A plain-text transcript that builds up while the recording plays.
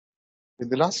In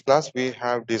the last class, we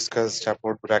have discussed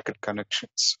about bracket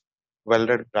connections,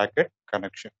 welded bracket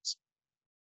connections.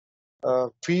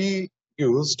 We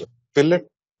used fillet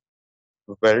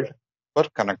weld for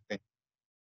connecting,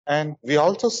 and we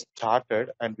also started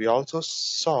and we also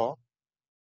saw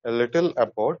a little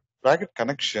about bracket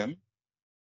connection,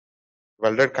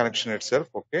 welded connection itself.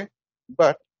 Okay,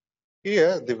 but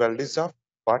here the weld is of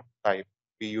butt type,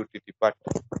 BUTT butt.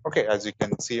 Okay, as you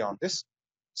can see on this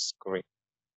screen.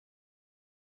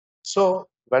 So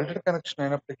welded connection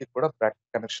అయినప్పటికీ కూడా bracket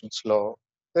connections లో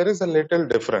there is a little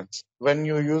difference. When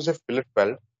you use a fillet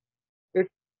weld, it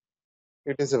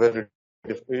it is a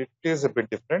it is a bit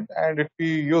different, and if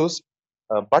you use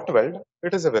butt weld,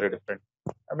 it is a very different.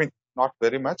 I mean, not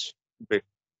very much bit.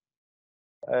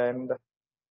 And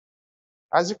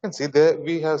as you can see, there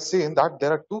we have seen that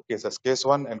there are two cases: case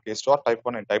one and case two, or type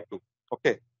one and type two.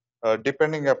 Okay,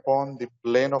 depending upon the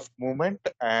plane of movement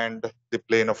and the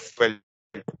plane of weld.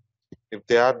 If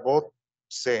they are both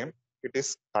same, it is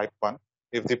type 1.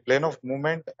 If the plane of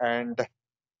movement and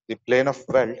the plane of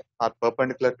weld are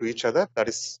perpendicular to each other, that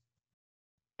is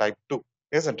type 2,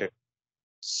 isn't it?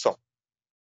 So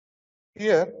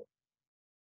here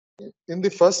in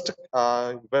the first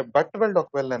butt weld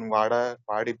ఒకవేళ నేను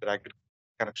వాడి bracket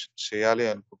connection చేయాలి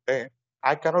అనుకుంటే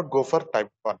I cannot go for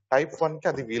type 1. Type 1 కి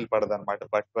అది వీలు పడదు అనమాట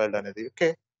butt weld అనేది.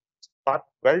 Okay, but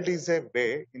weld is a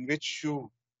way in which you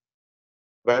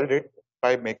weld it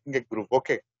by making a groove.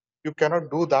 Okay, you cannot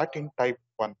do that in type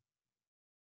 1.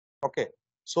 Okay,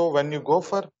 so when you go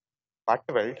for butt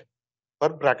weld for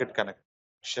bracket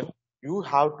connection, you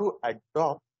have to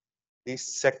adopt the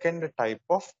second type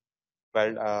of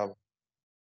weld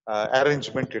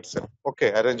arrangement itself.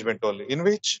 Okay, arrangement only, in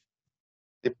which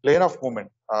the plane of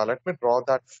movement. Let me draw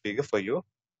that figure for you.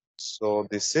 So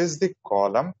this is the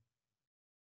column,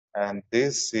 and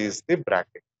this is the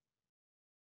bracket,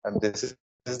 and this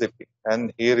is the P, and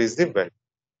here is the weld.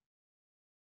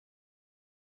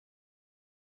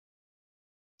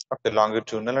 Okay,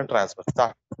 longitudinal and transverse.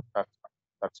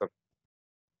 That's okay.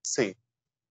 See,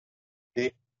 the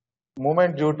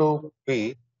movement due to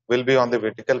P will be on the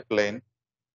vertical plane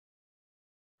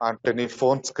అంటే నీ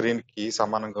phone screen కి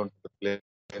సమానంగా ఉంటుంది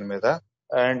plane మీద,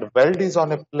 and wealth is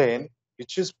on a plane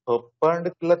which is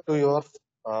perpendicular to your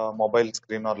mobile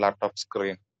screen are laptop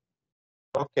screen.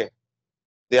 Okay,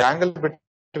 the angle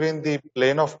between the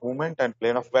plane of movement and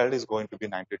plane of wealth is going to be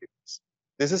 90 degrees.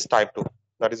 This is type 2.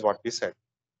 That is what we said.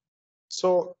 So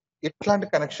ఇట్లాంటి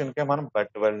connection కి మనం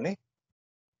but wealth ని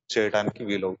చేయడానికి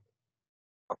వీలవుతుంది.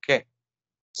 Okay,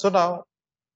 so నా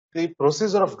the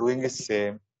procedure of doing is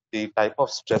same. The type of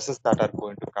stresses that are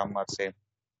going to come are same.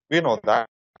 We know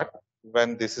that when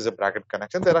this is a bracket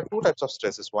connection, there are two types of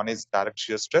stresses. One is direct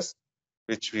shear stress,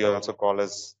 which we also call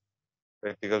as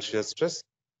vertical shear stress.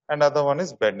 Another one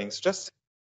is bending stress,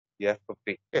 FB.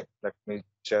 Okay, let me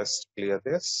just clear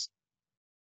this.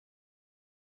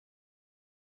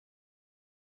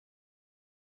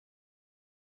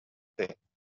 Okay.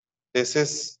 This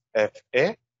is FA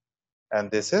and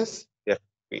this is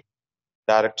FB.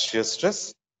 Direct shear stress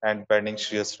and bending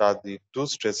shear stress are the two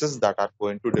stresses that are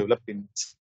going to develop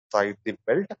inside the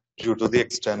belt due to the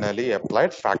externally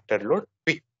applied factor load P.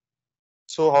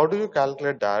 So how do you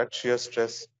calculate direct shear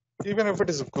stress? Even if it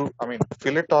is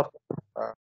fillet or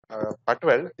butt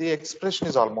weld, the expression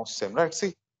is almost same, right?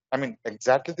 See,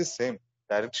 exactly the same.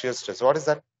 Direct shear stress. What is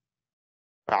that?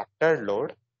 Factor load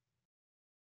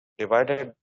divided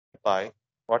by,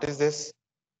 what is this?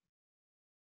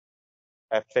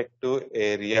 Effective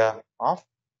area of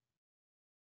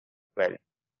weld.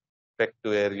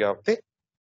 Effective area of the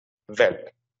weld.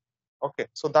 Okay,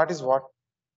 so that is what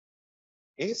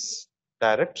is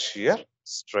direct shear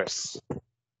stress.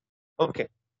 Okay,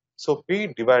 so P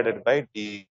divided by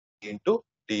D into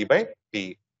D by D.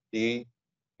 D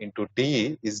into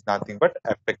D is nothing but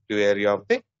effective area of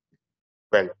the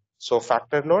weld. So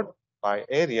factor load by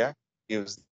area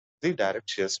gives the direct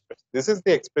shear stress. This is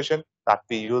the expression that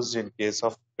we used in case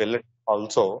of fillet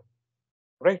also,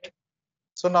 right?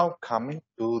 So now coming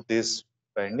to this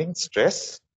bending stress,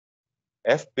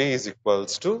 FB is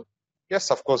equals to, yes,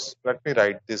 of course, let me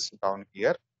write this down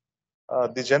here.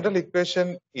 The general equation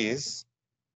is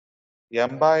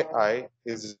M by I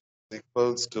is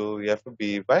equals to FB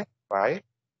by pi.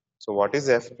 So what is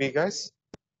FB, guys?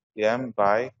 M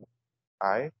by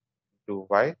I to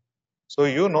Y. So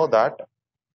you know that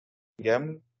M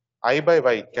I by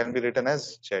Y can be written as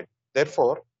Z.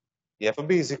 Therefore,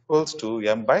 FB is equals to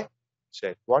M by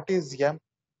Z. What is M?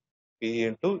 P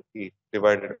into E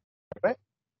divided by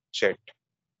Z.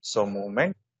 So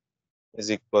movement is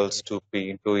equals to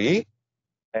P into E,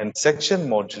 and section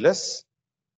modulus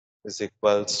is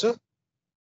equals to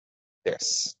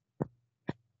this.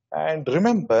 And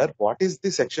remember, what is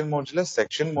the section modulus?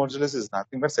 Section modulus is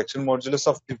nothing but section modulus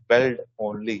of the weld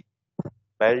only.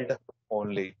 Weld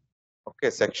only. Okay,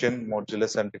 section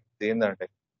modulus and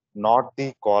not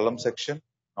the column section,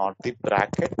 not the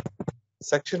bracket.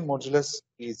 Section modulus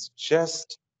is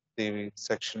just the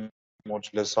section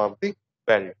modulus of the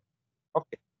weld.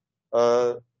 Okay.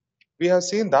 We have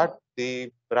seen that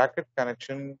the bracket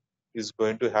connection is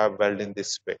going to have weld in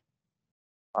this way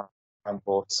uh, on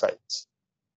both sides,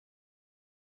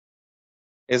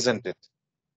 isn't it?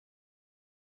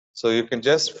 So you can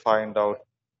just find out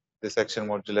the section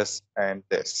modulus and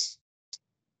this.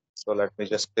 So let me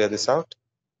just clear this out.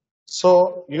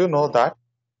 So you know that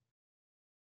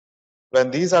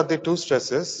when these are the two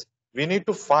stresses, we need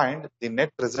to find the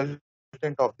net resultant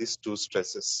of these two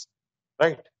stresses,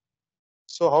 right?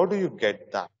 So how do you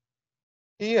get that?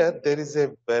 Here, there is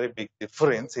a very big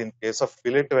difference in case of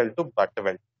fillet weld to butt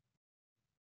weld.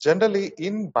 Generally,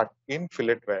 in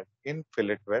fillet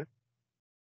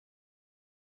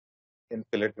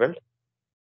weld,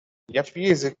 Fe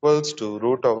is equals to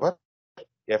root over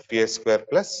Fa square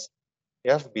plus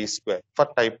Fb square for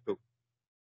type 2.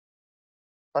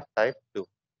 For type 2.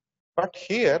 But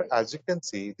here, as you can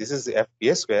see, this is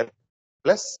Fa square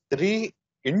plus 3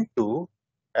 into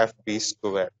Fb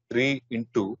square. 3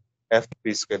 into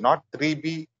Fb square, not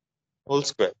 3b whole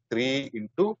square. 3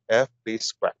 into Fb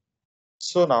square.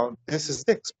 So now this is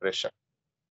the expression.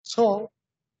 So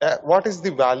what is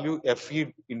the value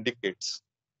Fe indicates?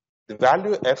 The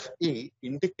value Fe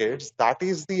indicates that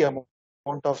is the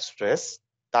amount of stress,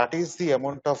 that is the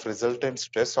amount of resultant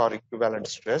stress or equivalent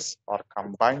stress or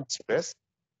combined stress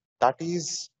that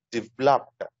is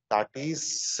developed, that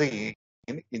is seen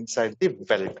inside the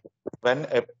weld when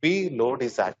a P load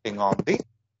is acting on the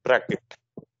bracket.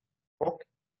 Okay.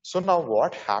 So now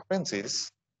what happens is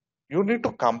you need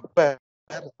to compare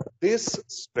this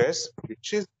stress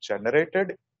which is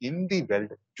generated in the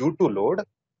weld due to load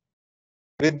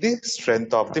with the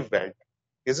strength of the weld,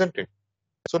 isn't it?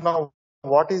 So now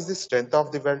what is the strength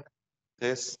of the weld?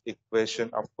 This equation,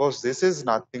 of course, this is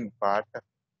nothing but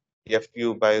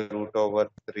Fu by root over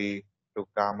 3 to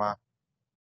gamma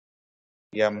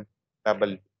m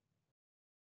double.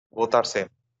 Both are same.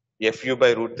 Fu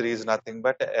by root 3 is nothing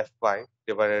but Fy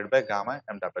divided by gamma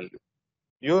mw.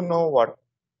 You know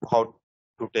how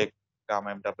to take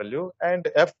gamma mw, and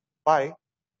Fy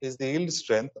is the yield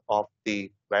strength of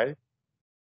the weld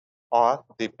or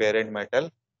the parent metal,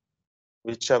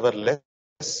 whichever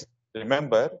less.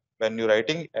 Remember, when you're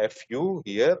writing Fu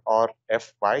here or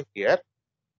Fy here,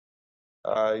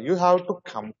 you have to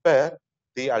compare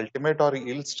the ultimate or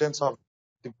yield strengths of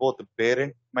both the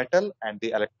parent metal and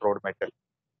the electrode metal.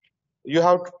 You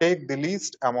have to take the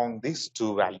least among these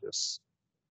two values.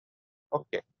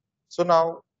 Okay. So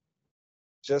now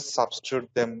just substitute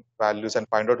them values and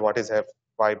find out what is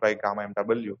Fy by gamma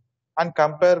mw and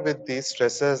compare with the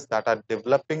stresses that are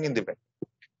developing in the weld.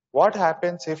 What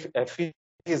happens if Fe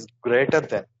is greater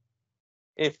than,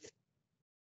 if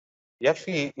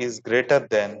Fe is greater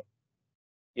than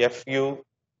Fu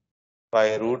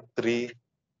by root 3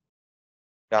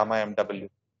 gamma mw?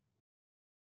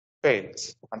 Fails.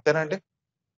 అంతేనండి.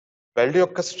 Wealth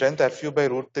యొక్క strength Fu by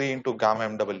root 3 into gamma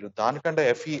mw. దానికంటే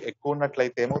Fe ఎక్కువ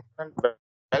ఉన్నట్లయితే ఏమవుతుందంటే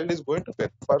weld is going to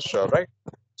fail for sure, right?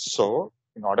 So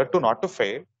in order to not to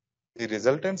fail, the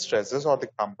resultant stresses or the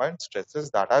combined stresses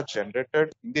that are generated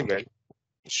in the weld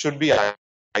should be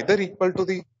either equal to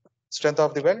the strength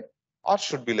of the weld or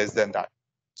should be less than that.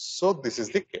 So this is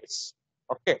the case.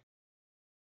 Okay.